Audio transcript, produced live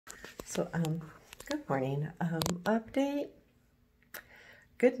So, good morning. Update.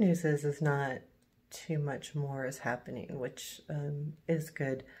 Good news is not too much more is happening, which is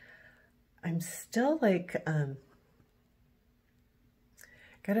good. I'm still like,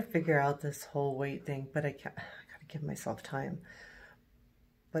 gotta figure out this whole weight thing, but I gotta give myself time.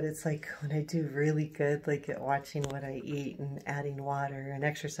 But it's like when I do really good, like at watching what I eat and adding water and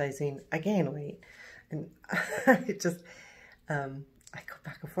exercising, I gain weight. And it just, I go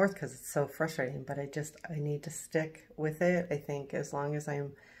back and forth because it's so frustrating, but I need to stick with it. I think as long as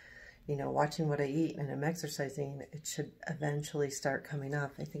I'm, watching what I eat and I'm exercising, it should eventually start coming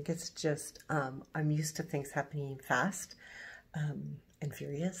up. I think it's just, I'm used to things happening fast and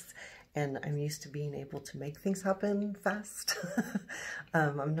furious, and I'm used to being able to make things happen fast.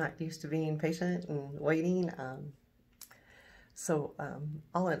 I'm not used to being patient and waiting. So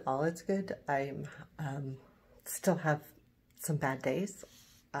all in all, it's good. I'm still have some bad days.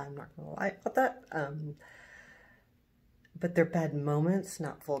 I'm not gonna lie about that. But they're bad moments,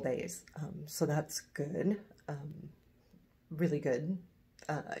 not full days. So that's good. Really good,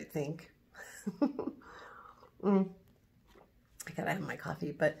 I think. I gotta have my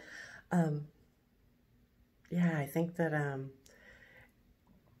coffee, but yeah, I think that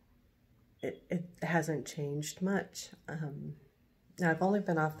it hasn't changed much. Now I've only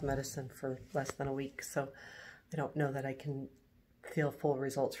been off the medicine for less than a week, so I don't know that I can feel full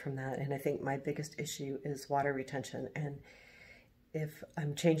results from that. And I think my biggest issue is water retention. And if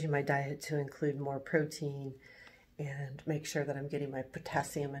I'm changing my diet to include more protein and make sure that I'm getting my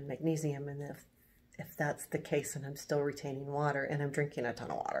potassium and magnesium, and if that's the case and I'm still retaining water and I'm drinking a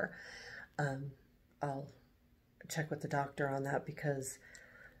ton of water, I'll check with the doctor on that, because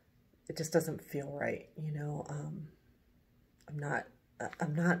it just doesn't feel right.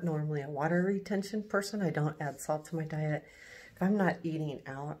 I'm not normally a water retention person. I don't add salt to my diet. If I'm not eating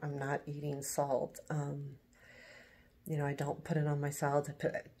out, I'm not eating salt. I don't put it on my salads. I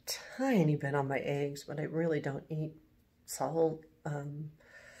put a tiny bit on my eggs, but I really don't eat salt. I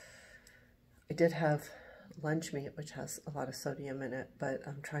did have lunch meat, which has a lot of sodium in it, but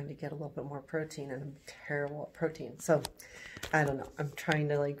I'm trying to get a little bit more protein, and I'm terrible at protein. So I don't know. I'm trying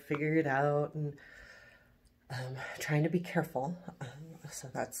to like figure it out, and trying to be careful. So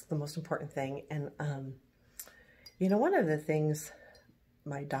that's the most important thing. And, one of the things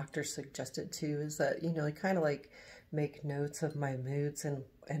my doctor suggested too is that, I kind of like make notes of my moods and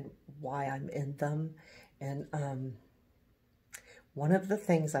why I'm in them. And one of the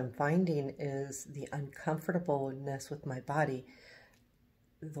things I'm finding is the uncomfortableness with my body,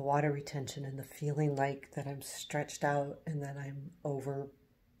 the water retention, and the feeling like that I'm stretched out and that I'm over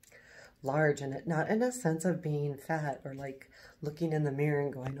large, and not in a sense of being fat or like looking in the mirror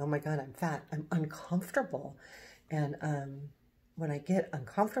and going, oh my God, I'm fat. I'm uncomfortable. And when I get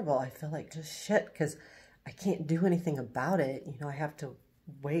uncomfortable, I feel like just shit, because I can't do anything about it. I have to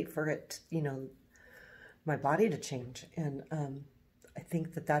wait for it, my body to change. And I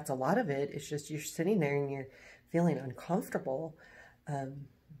think that that's a lot of it. It's just you're sitting there and you're feeling uncomfortable.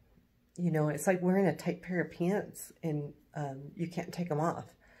 It's like wearing a tight pair of pants and you can't take them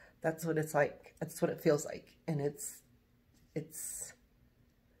off. That's what it's like. That's what it feels like. And it's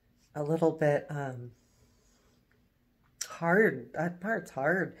a little bit hard. That part's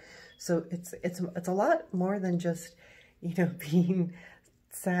hard. So it's a lot more than just, being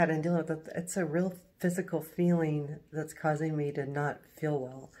sad and dealing with it. It's a real physical feeling that's causing me to not feel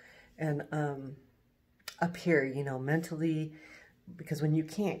well. And up here, mentally, because when you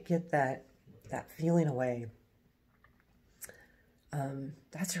can't get that feeling away,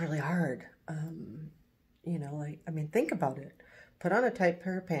 that's really hard. Think about it. Put on a tight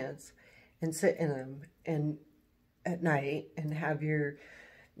pair of pants and sit in them, and at night, and have your,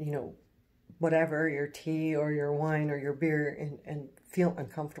 whatever, your tea or your wine or your beer, and feel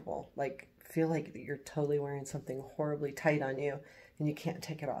uncomfortable. Like, feel like you're totally wearing something horribly tight on you and you can't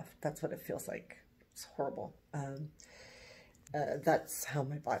take it off. That's what it feels like. It's horrible. That's how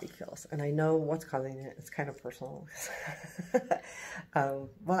my body feels. And I know what's causing it. It's kind of personal. Well,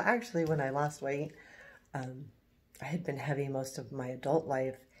 actually, when I lost weight, I had been heavy most of my adult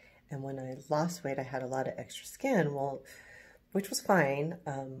life. And when I lost weight, I had a lot of extra skin, which was fine.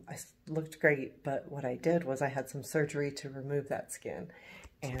 I looked great, but what I did was I had some surgery to remove that skin.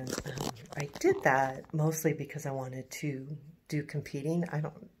 And I did that mostly because I wanted to do competing.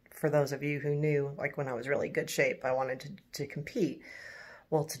 For those of you who knew, like when I was really good shape, I wanted to compete.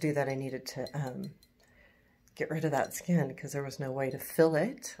 Well, to do that, I needed to get rid of that skin because there was no way to fill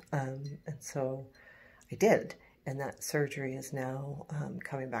it. And so I did. And that surgery is now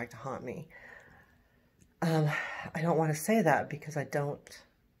coming back to haunt me. I don't want to say that because I don't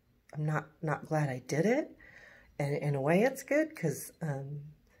I'm not glad I did it. And in a way it's good because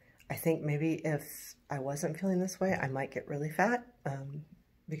I think maybe if I wasn't feeling this way, I might get really fat.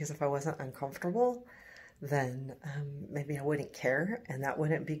 Because if I wasn't uncomfortable, then maybe I wouldn't care, and that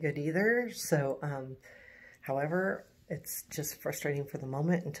wouldn't be good either. So, however, it's just frustrating for the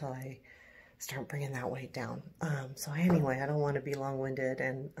moment until I start bringing that weight down. So anyway, I don't want to be long-winded,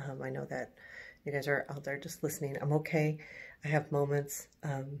 and I know that you guys are out there just listening. I'm okay. I have moments,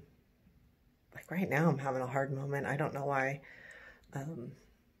 like right now I'm having a hard moment. I don't know why.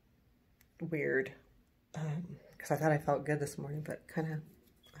 Weird. Because I thought I felt good this morning, but kind of,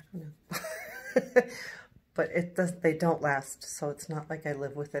 I don't know. But they don't last, so it's not like I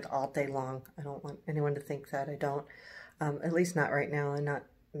live with it all day long. I don't want anyone to think that I don't, at least not right now, and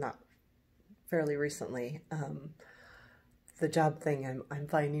not fairly recently. The job thing, I'm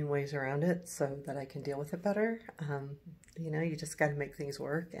finding ways around it so that I can deal with it better. You know, you just got to make things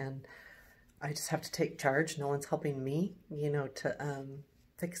work, and I just have to take charge. No one's helping me, you know, to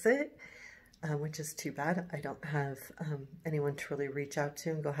fix it, which is too bad. I don't have anyone to really reach out to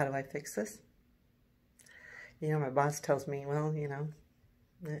and go, how do I fix this? You know, my boss tells me, well, you know,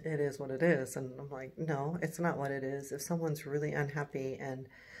 it is what it is. And I'm like, no, it's not what it is. If someone's really unhappy and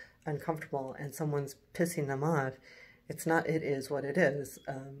uncomfortable and someone's pissing them off, it's not, it is what it is.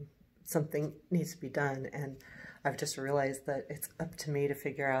 Something needs to be done. And I've just realized that it's up to me to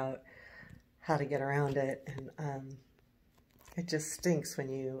figure out how to get around it. And it just stinks when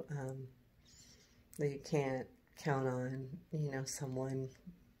you can't count on, you know, someone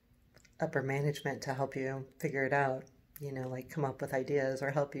upper management to help you figure it out, you know, like come up with ideas or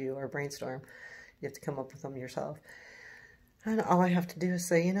help you or brainstorm. You have to come up with them yourself. And all I have to do is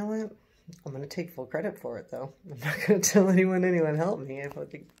say, you know what, I'm going to take full credit for it though. I'm not going to tell anyone helped me. If I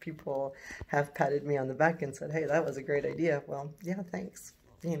think people have patted me on the back and said, hey, that was a great idea. Well, yeah, thanks.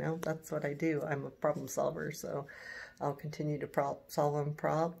 You know, that's what I do. I'm a problem solver, so I'll continue to problem solve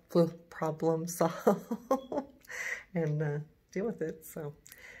and deal with it.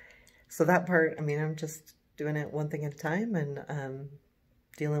 So that part, I mean, I'm just doing it one thing at a time and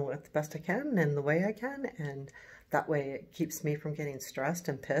dealing with the best I can and the way I can. And that way it keeps me from getting stressed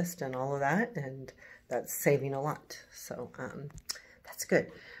and pissed and all of that. And that's saving a lot. So that's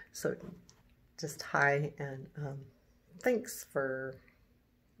good. So just hi and thanks for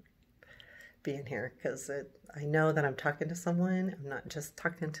being here, because I know that I'm talking to someone. I'm not just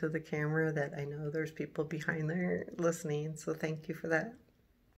talking to the camera, that I know there's people behind there listening. So thank you for that.